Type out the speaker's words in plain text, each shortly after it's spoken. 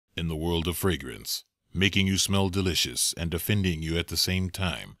In the world of fragrance, making you smell delicious and offending you at the same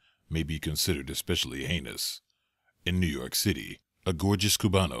time may be considered especially heinous. In New York City, a gorgeous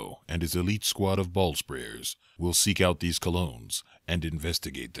Cubano and his elite squad of ball sprayers will seek out these colognes and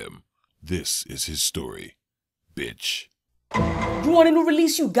investigate them. This is his story. Bitch. You want a new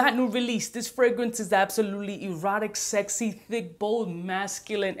release? You got new release. This fragrance is absolutely erotic, sexy, thick, bold,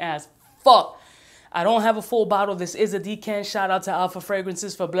 masculine as fuck. I don't have a full bottle. This is a decan. Shout out to Alpha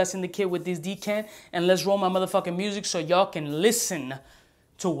Fragrances for blessing the kid with this decan. And let's roll my motherfucking music so y'all can listen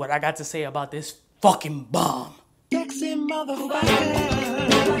to what I got to say about this fucking bomb. Sexy motherfucker.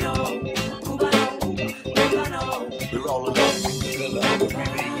 We're all alone.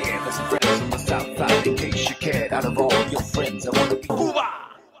 Yeah, there's some friends on the south side. In case you cared, out of all your friends, I want to be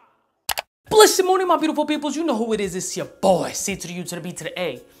Blessed morning, my beautiful peoples. You know who it is. It's your boy, C to the U to the B to the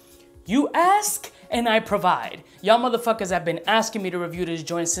A. You ask and I provide. Y'all motherfuckers have been asking me to review this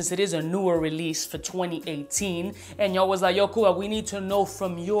joint since it is a newer release for 2018. And y'all was like, yo, cool, we need to know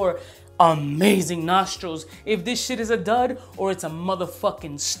from your amazing nostrils if this shit is a dud or it's a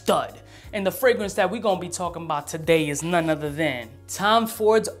motherfucking stud. And the fragrance that we gonna be talking about today is none other than Tom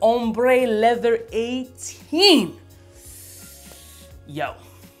Ford's Ombre Leather 18. Yo.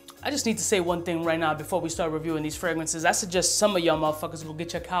 I just need to say one thing right now before we start reviewing these fragrances. I suggest some of y'all motherfuckers go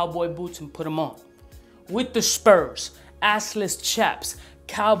get your cowboy boots and put them on. With the spurs, assless chaps,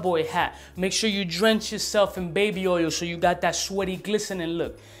 cowboy hat. Make sure you drench yourself in baby oil so you got that sweaty glistening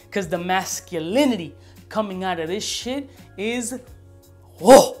look. Cause the masculinity coming out of this shit is,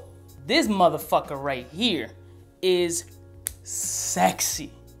 whoa. This motherfucker right here is sexy.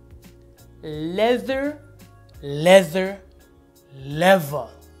 Leather, leather, leather.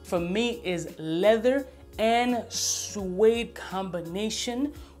 For me is leather and suede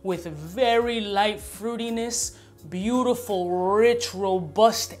combination with very light fruitiness, beautiful, rich,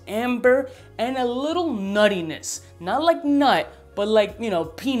 robust amber, and a little nuttiness. Not like nut, but like, you know,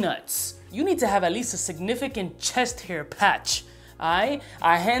 peanuts. You need to have at least a significant chest hair patch, alright?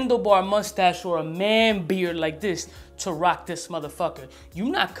 A handlebar mustache or a man beard like this to rock this motherfucker. You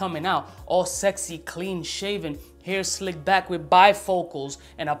not coming out all sexy, clean shaven, hair slicked back with bifocals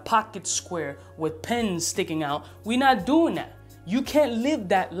and a pocket square with pens sticking out. We not doing that. You can't live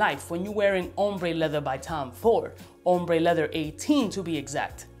that life when you're wearing Ombre Leather by Tom Ford. Ombre Leather 18 to be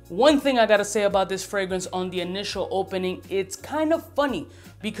exact. One thing I gotta say about this fragrance on the initial opening, it's kind of funny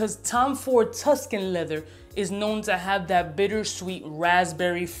because Tom Ford Tuscan Leather is known to have that bittersweet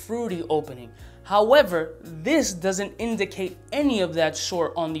raspberry fruity opening. However, this doesn't indicate any of that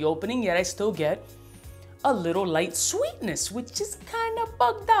sort on the opening, yet I still get a little light sweetness, which is kind of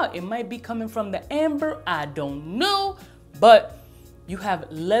bugged out. It might be coming from the amber, I don't know, but you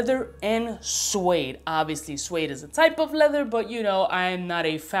have leather and suede. Obviously, suede is a type of leather, but you know, I am not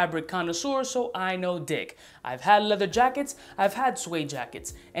a fabric connoisseur, so I know dick. I've had leather jackets, I've had suede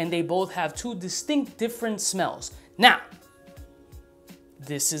jackets, and they both have two distinct different smells. Now,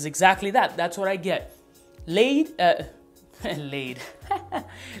 this is exactly that. That's what I get. Leather,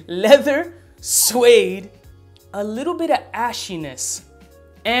 suede, a little bit of ashiness,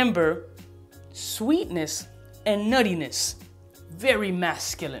 amber, sweetness, and nuttiness. Very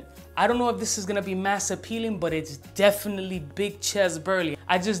masculine. I don't know if this is gonna be mass appealing, but it's definitely big chest burly.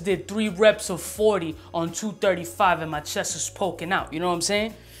 I just did 3 reps of 40 on 235 and my chest is poking out. You know what I'm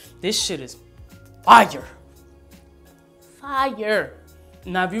saying? This shit is fire. Fire.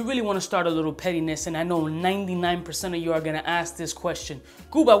 Now, if you really want to start a little pettiness, and I know 99% of you are going to ask this question,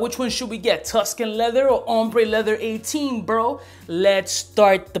 Cuba, which one should we get, Tuscan Leather or Ombre Leather 18, bro? Let's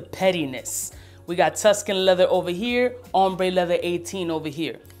start the pettiness. We got Tuscan Leather over here, Ombre Leather 18 over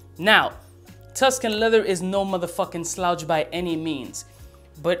here. Now, Tuscan Leather is no motherfucking slouch by any means.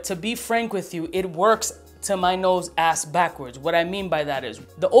 But to be frank with you, it works to my nose ass backwards. What I mean by that is,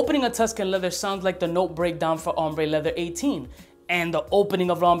 the opening of Tuscan Leather sounds like the note breakdown for Ombre Leather 18. And the opening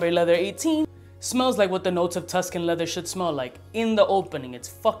of Ombre Leather 18 smells like what the notes of Tuscan Leather should smell like. In the opening, it's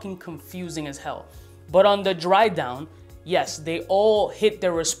fucking confusing as hell. But on the dry down, yes, they all hit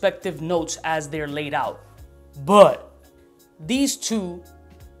their respective notes as they're laid out. But these two,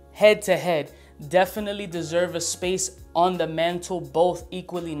 head to head, definitely deserve a space on the mantle, both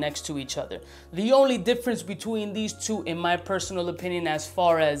equally next to each other. The only difference between these two, in my personal opinion, as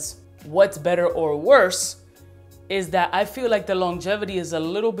far as what's better or worse, is that I feel like the longevity is a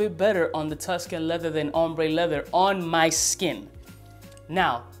little bit better on the Tuscan Leather than Ombre Leather on my skin.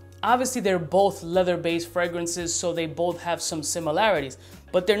 Now, obviously they're both leather-based fragrances, so they both have some similarities,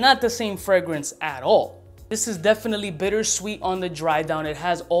 but they're not the same fragrance at all. This is definitely bittersweet on the dry down. It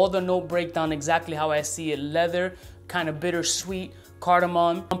has all the note breakdown exactly how I see it. Leather, kind of bittersweet,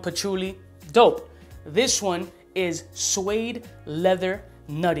 cardamom, patchouli, dope. This one is suede leather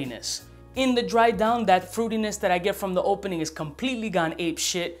nuttiness. In the dry down, that fruitiness that I get from the opening is completely gone ape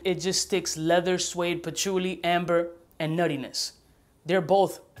shit. It just sticks leather, suede, patchouli, amber, and nuttiness. They're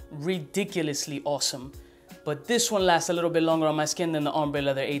both ridiculously awesome. But this one lasts a little bit longer on my skin than the Ombre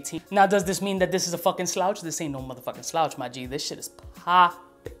Leather 18. Now, does this mean that this is a fucking slouch? This ain't no motherfucking slouch, my G. This shit is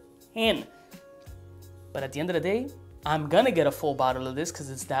poppin'. But at the end of the day, I'm gonna get a full bottle of this because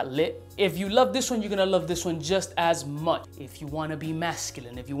it's that lit. If you love this one, you're gonna love this one just as much. If you wanna be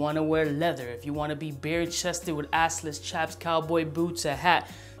masculine, if you wanna wear leather, if you wanna be bare-chested with assless chaps, cowboy boots, a hat,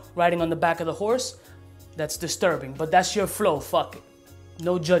 riding on the back of the horse, that's disturbing. But that's your flow, fuck it.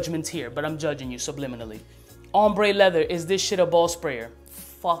 No judgments here, but I'm judging you subliminally. Ombre Leather, is this shit a ball sprayer?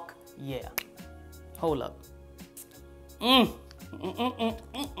 Fuck yeah. Hold up.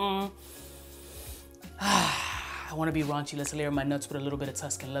 I want to be raunchy. Let's layer my nuts with a little bit of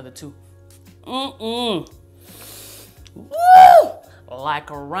Tuscan leather too. Woo! Like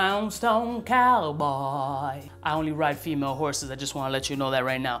a roundstone cowboy. I only ride female horses. I just want to let you know that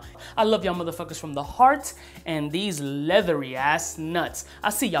right now. I love y'all motherfuckers from the heart and these leathery ass nuts.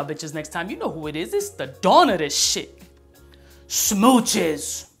 I'll see y'all bitches next time. You know who it is. It's the dawn of this shit.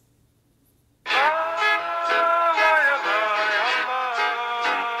 Smooches.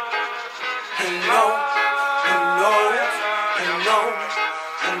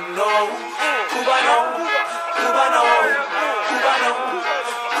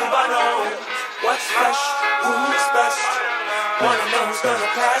 Cubaknow, what's fresh, who's best? Wanna know who's gonna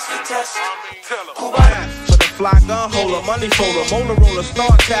pass the test? Cubaknow. For the fly gun holder, money folder, motor roller,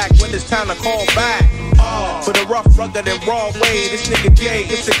 start tack when it's time to call back. For the rough, rugged, and raw way, this nigga Jay,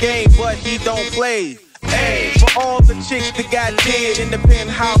 it's a game, but he don't play. Hey, for all the chicks that got dead in the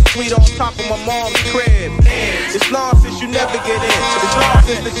penthouse suite on top of my mom's crib. It's nonsense you never get in. It's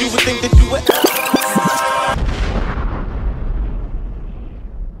nonsense that you would think that you would